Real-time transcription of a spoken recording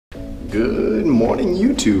Good morning,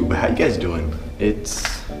 YouTube. How you guys doing? It's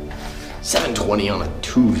 7:20 on a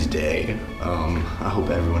Tuesday. I hope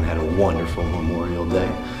everyone had a wonderful Memorial Day.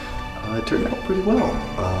 It turned out pretty well.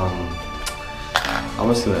 I'm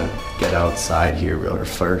just gonna get outside here real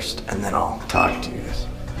first, and then I'll talk to you guys.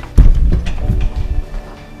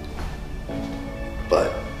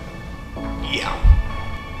 But yeah.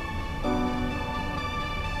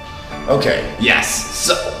 Okay. Yes.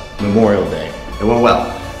 So Memorial Day. It went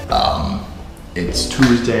well. It's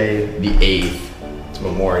Tuesday the 8th. It's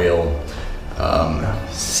Memorial.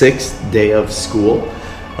 6th day of school.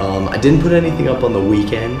 I didn't put anything up on the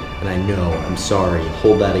weekend, and I know, I'm sorry,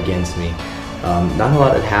 hold that against me. Not a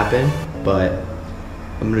lot had happened, but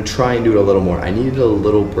I'm gonna try and do it a little more. I needed a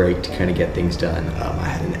little break to kind of get things done. I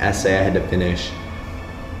had an essay I had to finish,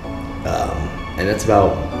 and that's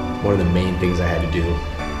about one of the main things I had to do.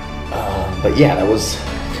 But yeah, that was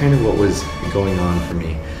kind of what was going on for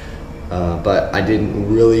me. But I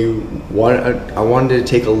didn't really I wanted to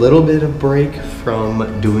take a little bit of break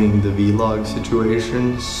from doing the vlog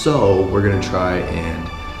situation, so we're gonna try and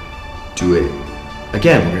do it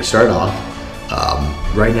again. We're gonna start off.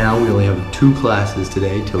 Right now we only have 2 classes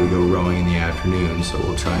today till we go rowing in the afternoon, so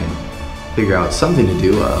we'll try and figure out something to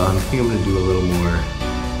do. I think I'm gonna do a little more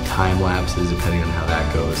time lapses depending on how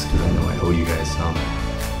that goes, because I know I owe you guys some.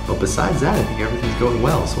 But besides that, I think everything's going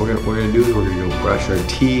well. So we're gonna do is we're gonna go brush our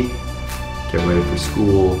teeth, get ready for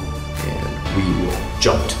school, and we will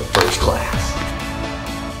jump to the first class.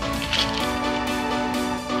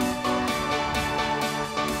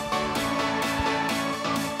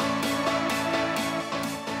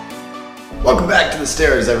 Welcome back to the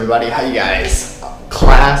stairs, everybody. How you guys?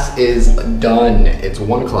 Class is done. It's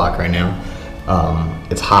 1 o'clock right now.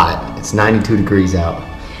 It's hot. It's 92 degrees out.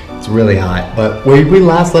 It's really hot. But where we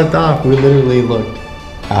last left off, we literally looked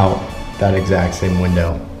out that exact same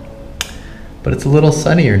window. But it's a little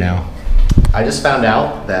sunnier now. I just found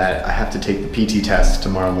out that I have to take the PT test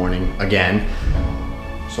tomorrow morning again.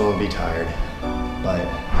 So I'm gonna be tired, but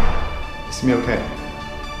it's gonna be okay.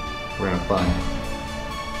 We're gonna have fun.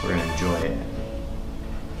 We're gonna enjoy it.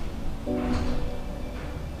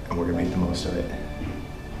 And we're gonna make the most of it.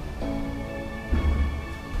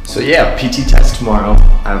 So yeah, PT test tomorrow.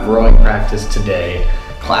 I have rowing practice today.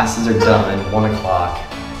 Classes are done, 1 o'clock.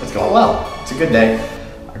 It's going well. It's a good day.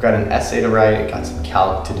 I've got an essay to write, got some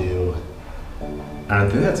calc to do. I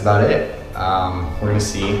think that's about it. We're gonna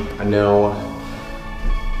see. I know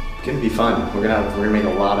it's gonna be fun. We're gonna make a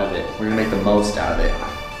lot of it. We're gonna make the most out of it.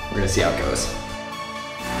 We're gonna see how it goes.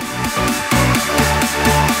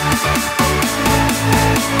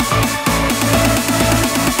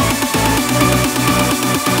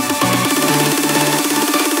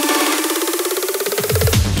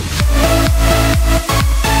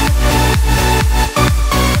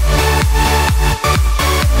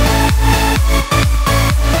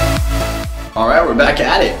 Alright, we're back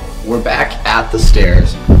at it. We're back at the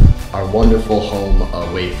stairs. Our wonderful home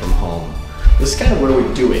away from home. This is kind of where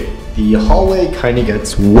we do it. The hallway kind of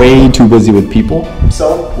gets way too busy with people,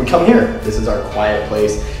 so we come here. This is our quiet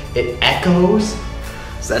place. It echoes,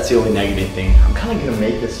 so that's the only negative thing. I'm kind of gonna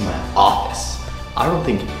make this my office. I don't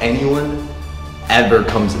think anyone ever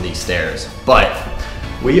comes to these stairs, but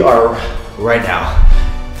we are right now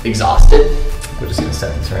exhausted. We're just gonna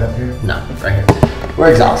set this right up here. No, right here.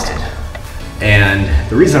 We're exhausted. And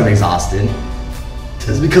the reason I'm exhausted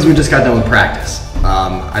is because we just got done with practice.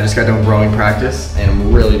 I just got done with rowing practice, and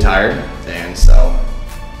I'm really tired, and so,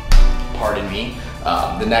 pardon me.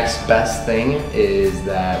 The next best thing is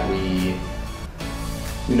that the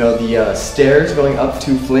stairs going up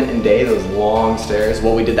to Flint and Day, those long stairs,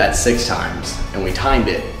 well, we did that 6 times, and we timed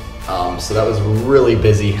it. So that was really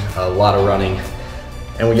busy, a lot of running,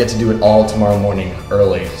 and we get to do it all tomorrow morning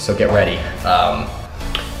early, so get ready.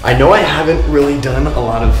 I know I haven't really done a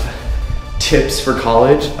lot of tips for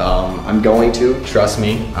college. I'm going to, trust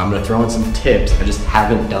me. I'm gonna throw in some tips. I just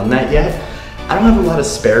haven't done that yet. I don't have a lot of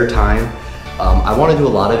spare time. I wanna do a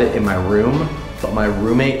lot of it in my room, but my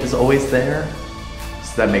roommate is always there,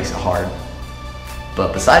 so that makes it hard.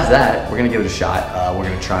 But besides that, we're gonna give it a shot. We're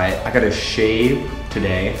gonna try it. I gotta shave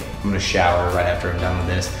today. I'm gonna shower right after I'm done with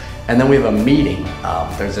this. And then we have a meeting.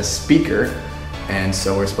 There's a speaker, and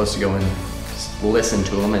so we're supposed to go and listen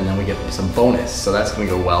to them, and then we get some bonus, so that's gonna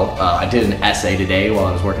go well. I did an essay today while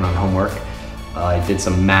I was working on homework. I did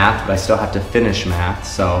some math, but I still have to finish math,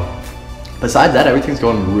 so besides that, everything's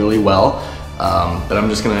going really well. But I'm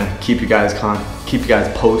just gonna keep you guys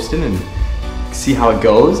posted and see how it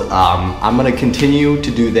goes. I'm gonna continue to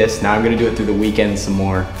do this. Now I'm gonna do it through the weekend some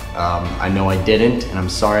more. I know I didn't, and I'm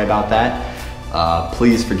sorry about that.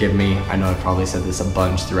 Please forgive me. I know I probably said this a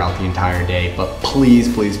bunch throughout the entire day, but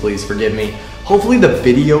please, please, please forgive me. Hopefully the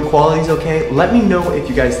video quality is okay. Let me know if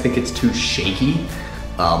you guys think it's too shaky.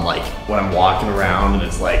 Like when I'm walking around and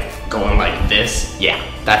it's like going like this, yeah,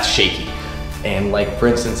 that's shaky. And like for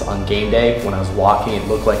instance on game day, when I was walking, it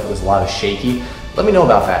looked like it was a lot of shaky. Let me know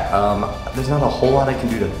about that. There's not a whole lot I can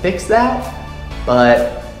do to fix that,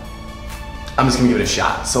 but I'm just gonna give it a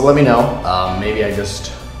shot. So let me know. Maybe I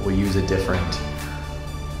just will use a different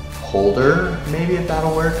holder, maybe, if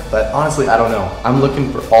that'll work. But honestly, I don't know. I'm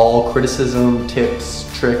looking for all criticism, tips,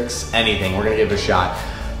 tricks, anything. We're gonna give it a shot.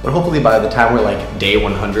 But hopefully by the time we're like day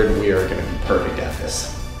 100, we are gonna be perfect at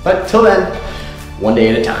this. But till then, one day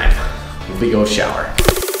at a time. Let me go shower.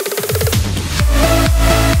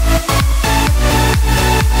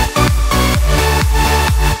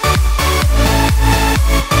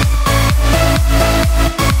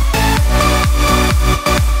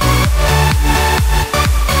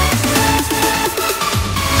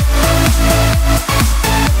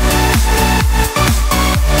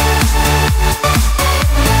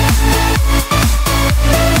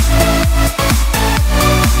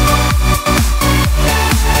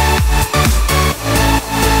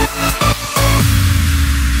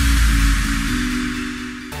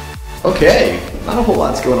 Okay, not a whole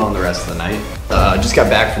lot's going on the rest of the night. Just got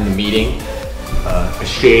back from the meeting. I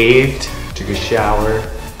shaved, took a shower,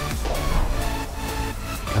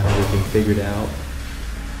 got everything figured out.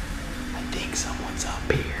 I think someone's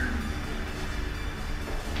up here.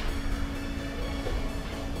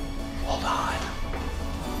 Hold on.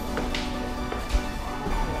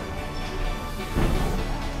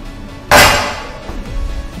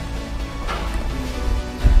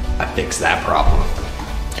 I fixed that problem.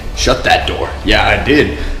 Shut that door. Yeah, I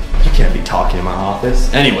did. You can't be talking in my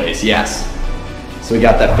office. Anyways, yes. So we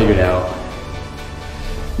got that figured out.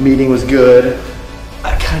 Meeting was good.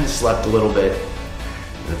 I kind of slept a little bit.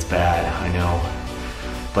 That's bad, I know.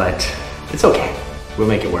 But it's okay. We'll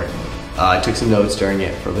make it work. I took some notes during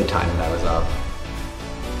it for the time that I was up.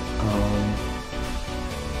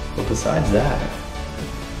 But besides that,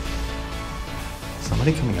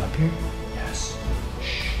 somebody coming up here? Yes.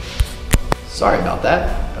 Sorry about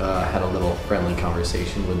that. I had a little friendly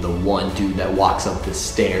conversation with the one dude that walks up the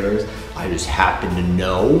stairs. I just happen to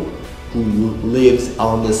know who lives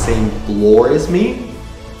on the same floor as me.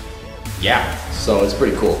 Yeah, so it's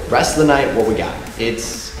pretty cool. Rest of the night, what we got?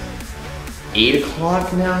 It's 8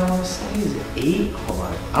 o'clock now. Is it 8? Hold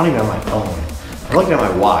on. I don't even have my phone. I'm looking at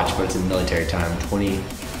my watch, but it's in military time.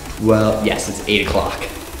 2012. Yes, it's 8 o'clock.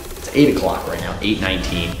 It's 8 o'clock right now.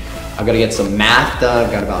 8:19. I've got to get some math done.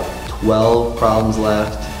 I've got about 12 problems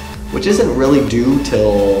left, which isn't really due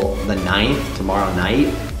till the 9th, tomorrow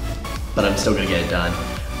night, but I'm still gonna get it done.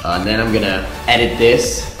 And then I'm gonna edit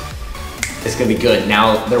this. It's gonna be good.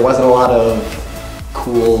 Now, there wasn't a lot of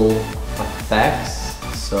cool effects,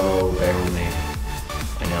 so bear with me.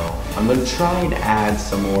 I know. I'm gonna try and add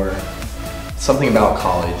something about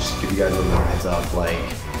college, give you guys a little more heads up, like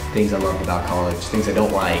things I love about college, things I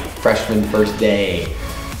don't like, freshman first day,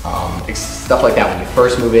 stuff like that when you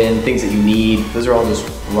first move in, things that you need. Those are all just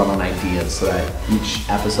run on ideas, so that each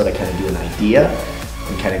episode I kind of do an idea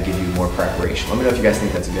and kind of give you more preparation. Let me know if you guys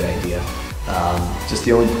think that's a good idea. Just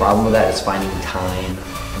the only problem with that is finding time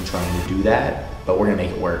and trying to do that, but we're gonna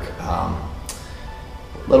make it work.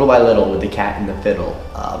 Little by little with the cat and the fiddle.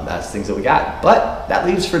 That's things that we got. But that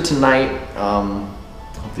leaves for tonight.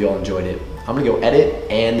 Hope you all enjoyed it. I'm gonna go edit,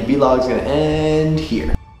 and the vlog's gonna end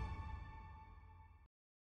here.